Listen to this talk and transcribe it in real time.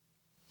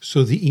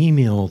So the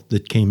email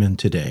that came in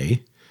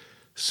today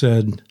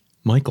said,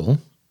 Michael,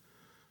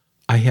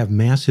 I have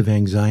massive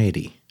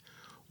anxiety.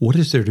 What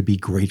is there to be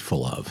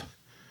grateful of?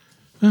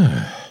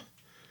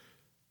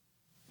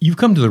 You've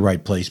come to the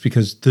right place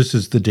because this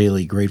is the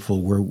Daily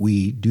Grateful where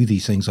we do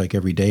these things like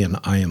every day, and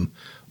I am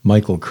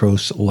Michael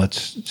Kroos.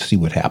 Let's see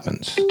what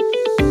happens.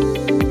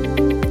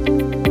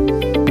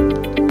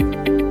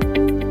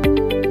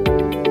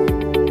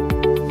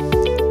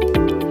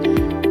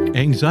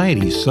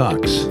 Anxiety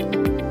sucks.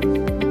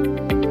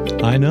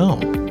 I know.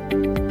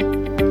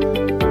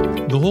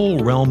 The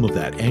whole realm of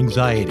that,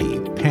 anxiety,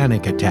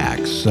 panic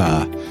attacks,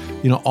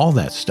 all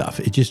that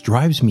stuff, it just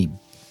drives me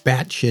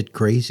batshit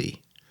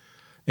crazy.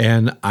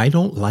 And I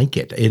don't like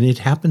it. And it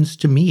happens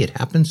to me. It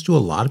happens to a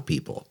lot of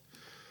people.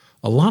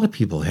 A lot of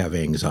people have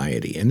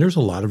anxiety, and there's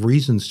a lot of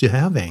reasons to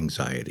have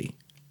anxiety.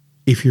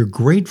 If you're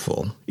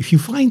grateful, if you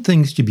find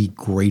things to be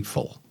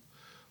grateful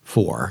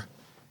for,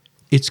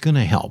 it's going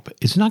to help.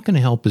 It's not going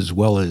to help as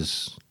well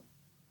as,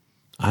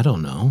 I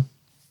don't know,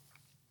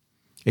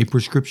 a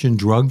prescription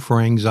drug for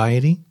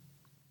anxiety.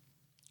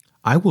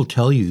 I will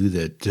tell you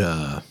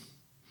that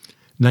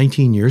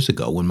 19 years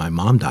ago when my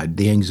mom died,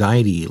 the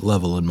anxiety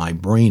level in my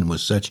brain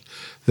was such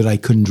that I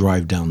couldn't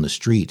drive down the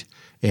street.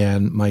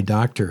 And my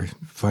doctor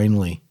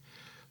finally,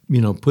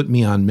 put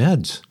me on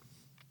meds,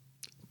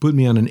 put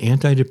me on an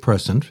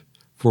antidepressant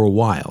for a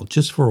while,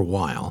 just for a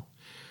while.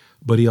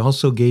 But he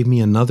also gave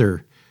me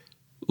another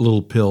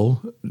little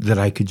pill that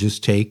I could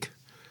just take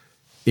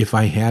if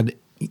I had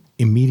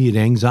immediate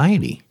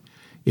anxiety.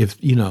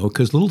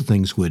 Because little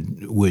things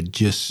would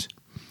just,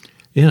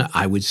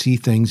 I would see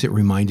things that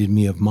reminded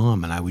me of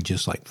Mom, and I would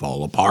just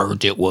fall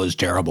apart. It was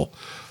terrible.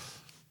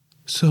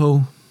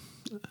 So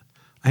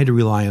I had to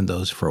rely on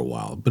those for a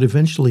while, but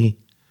eventually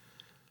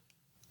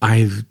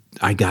I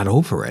got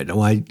over it.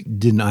 I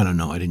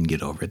didn't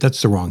get over it.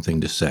 That's the wrong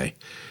thing to say.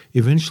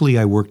 Eventually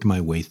I worked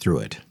my way through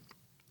it.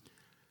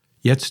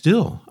 Yet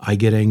still, I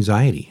get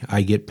anxiety.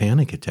 I get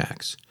panic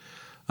attacks.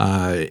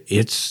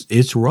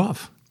 It's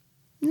rough.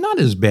 Not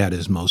as bad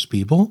as most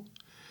people,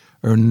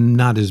 or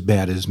not as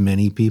bad as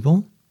many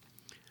people.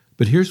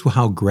 But here's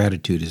how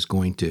gratitude is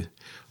going to,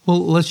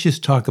 let's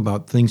just talk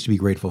about things to be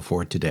grateful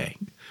for today.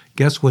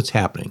 Guess what's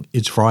happening?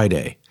 It's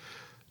Friday.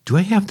 Do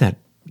I have that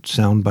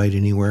soundbite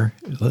anywhere?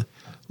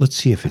 Let's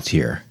see if it's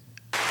here.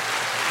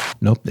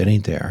 Nope, that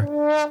ain't there.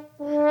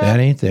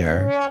 That ain't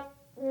there.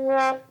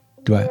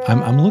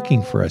 I'm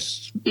looking for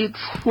us. It's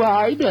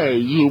Friday,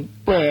 you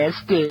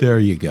bastard. There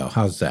you go.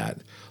 How's that?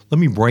 Let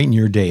me brighten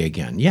your day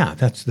again. Yeah,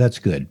 that's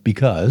good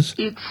because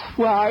it's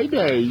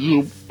Friday,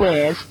 you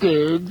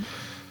bastard.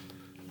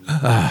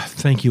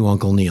 Thank you,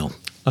 Uncle Neil.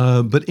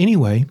 But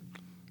anyway,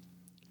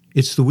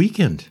 it's the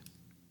weekend,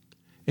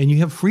 and you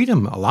have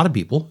freedom. A lot of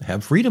people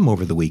have freedom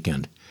over the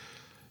weekend.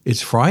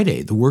 It's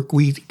Friday. The work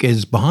week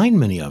is behind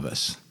many of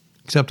us,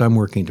 except I'm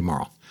working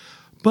tomorrow.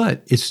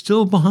 But it's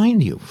still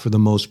behind you for the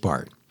most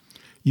part.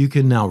 You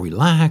can now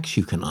relax.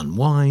 You can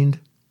unwind.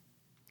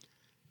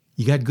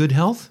 You got good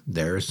health?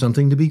 There's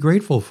something to be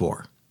grateful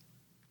for.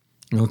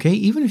 Okay?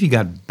 Even if you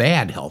got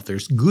bad health,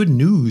 there's good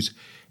news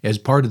as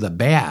part of the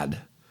bad.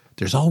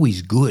 There's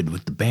always good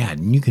with the bad,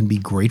 and you can be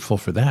grateful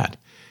for that.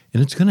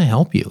 And it's going to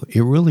help you.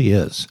 It really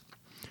is.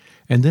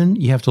 And then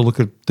you have to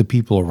look at the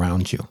people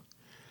around you.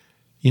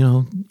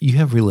 You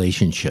have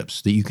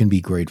relationships that you can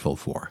be grateful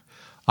for.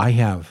 I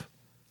have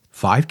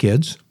 5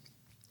 kids.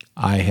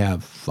 I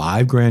have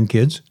 5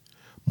 grandkids.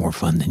 More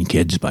fun than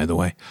kids, by the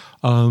way.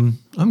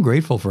 I'm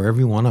grateful for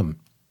every one of them.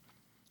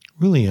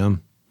 Really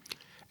am.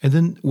 And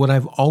then what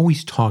I've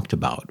always talked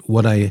about,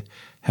 what I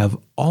have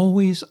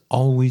always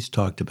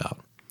talked about,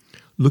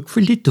 look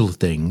for little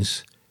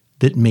things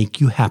that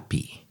make you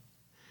happy.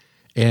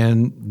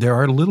 And there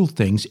are little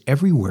things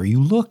everywhere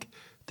you look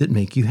that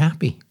make you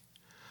happy.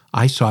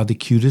 I saw the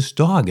cutest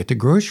dog at the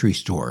grocery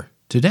store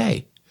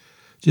today.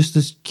 Just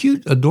this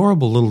cute,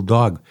 adorable little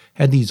dog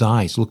had these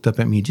eyes, looked up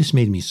at me, just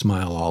made me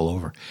smile all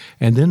over.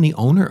 And then the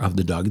owner of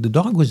the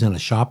dog was in a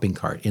shopping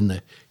cart in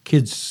the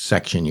kids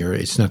section.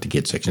 It's not the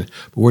kids section,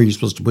 but where you're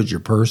supposed to put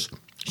your purse.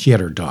 She had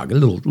her dog, a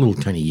little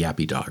tiny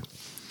yappy dog.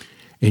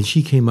 And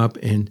she came up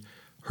and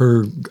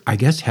her, I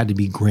guess had to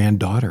be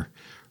granddaughter,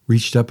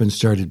 reached up and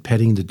started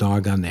petting the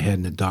dog on the head,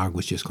 and the dog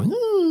was just going,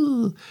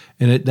 ooh.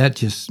 And that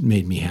just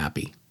made me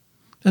happy.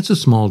 That's a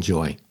small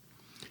joy.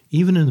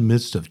 Even in the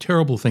midst of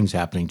terrible things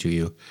happening to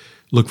you,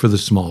 look for the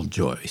small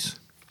joys.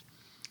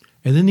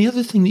 And then the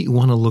other thing that you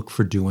want to look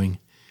for doing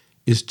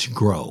is to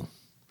grow.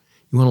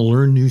 You want to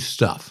learn new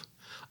stuff.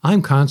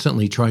 I'm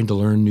constantly trying to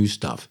learn new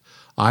stuff.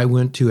 I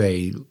went to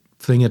a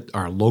thing at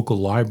our local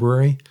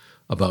library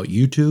about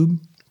YouTube,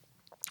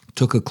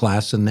 took a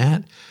class in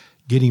that,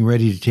 getting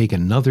ready to take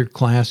another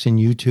class in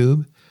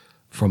YouTube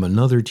from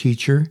another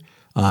teacher,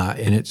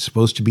 and it's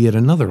supposed to be at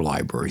another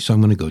library, so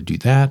I'm going to go do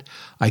that.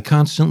 I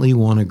constantly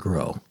want to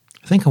grow.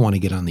 I think I want to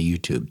get on the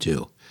YouTube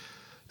too.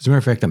 As a matter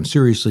of fact, I'm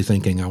seriously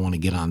thinking I want to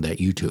get on that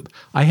YouTube.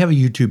 I have a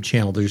YouTube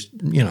channel. There's,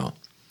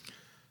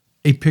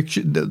 a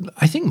picture.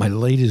 I think my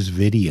latest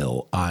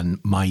video on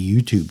my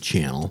YouTube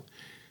channel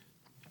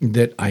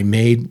that I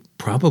made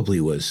probably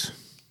was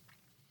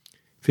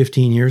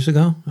 15 years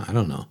ago. I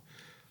don't know.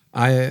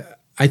 I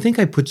think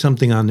I put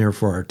something on there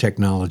for our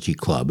technology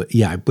club.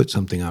 Yeah, I put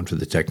something on for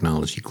the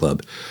technology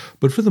club.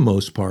 But for the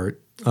most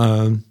part,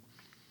 I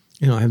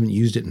haven't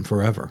used it in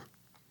forever.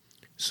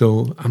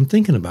 So I'm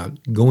thinking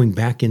about going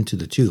back into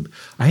the tube.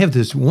 I have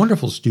this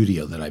wonderful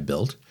studio that I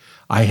built.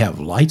 I have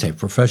lights. I have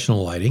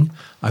professional lighting.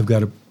 I've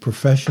got a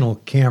professional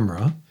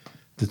camera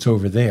that's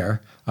over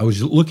there. I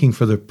was looking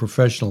for the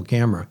professional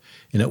camera,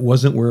 and it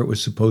wasn't where it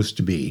was supposed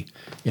to be.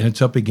 And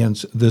it's up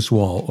against this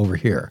wall over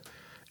here.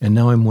 And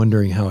now I'm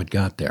wondering how it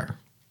got there.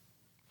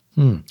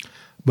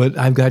 But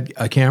I've got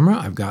a camera.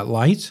 I've got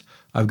lights.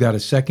 I've got a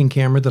second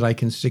camera that I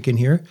can stick in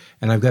here.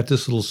 And I've got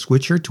this little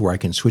switcher to where I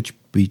can switch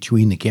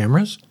between the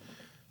cameras.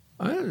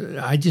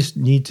 I just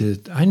need to.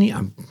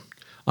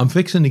 I'm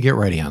fixing to get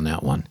ready on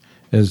that one,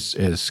 as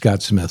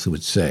Scott Smith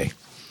would say.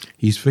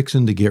 He's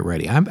fixing to get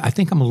ready. I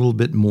think I'm a little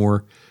bit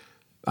more.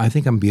 I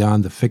think I'm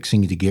beyond the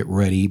fixing to get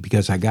ready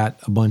because I got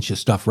a bunch of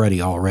stuff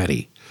ready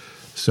already.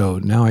 So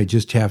now I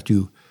just have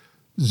to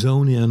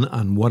zone in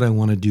on what I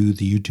want to do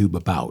the YouTube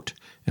about,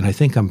 and I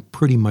think I'm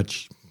pretty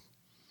much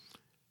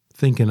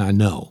thinking I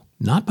know.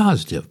 Not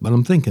positive, but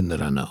I'm thinking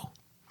that I know.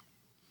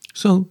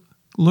 So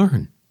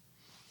learn,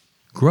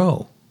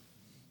 grow.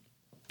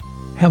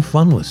 Have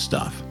fun with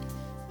stuff.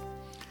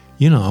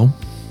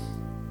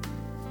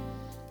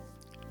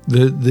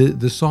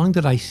 The song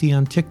that I see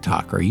on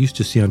TikTok, or I used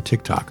to see on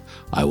TikTok,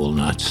 I will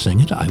not sing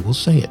it, I will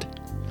say it.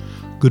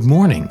 Good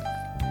morning.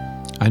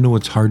 I know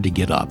it's hard to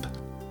get up.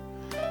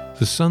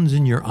 The sun's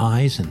in your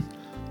eyes and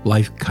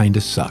life kind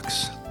of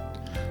sucks.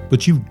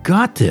 But you've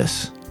got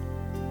this.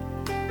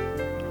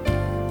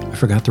 I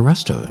forgot the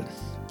rest of it.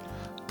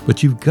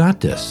 But you've got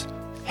this.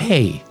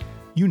 Hey,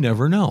 you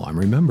never know. I'm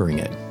remembering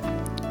it.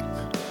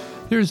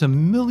 There's a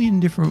million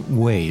different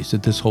ways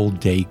that this whole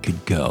day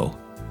could go.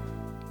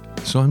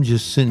 So I'm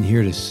just sitting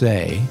here to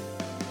say,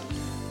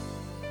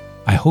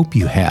 I hope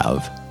you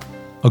have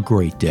a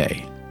great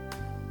day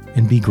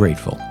and be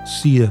grateful.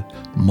 See you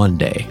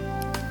Monday.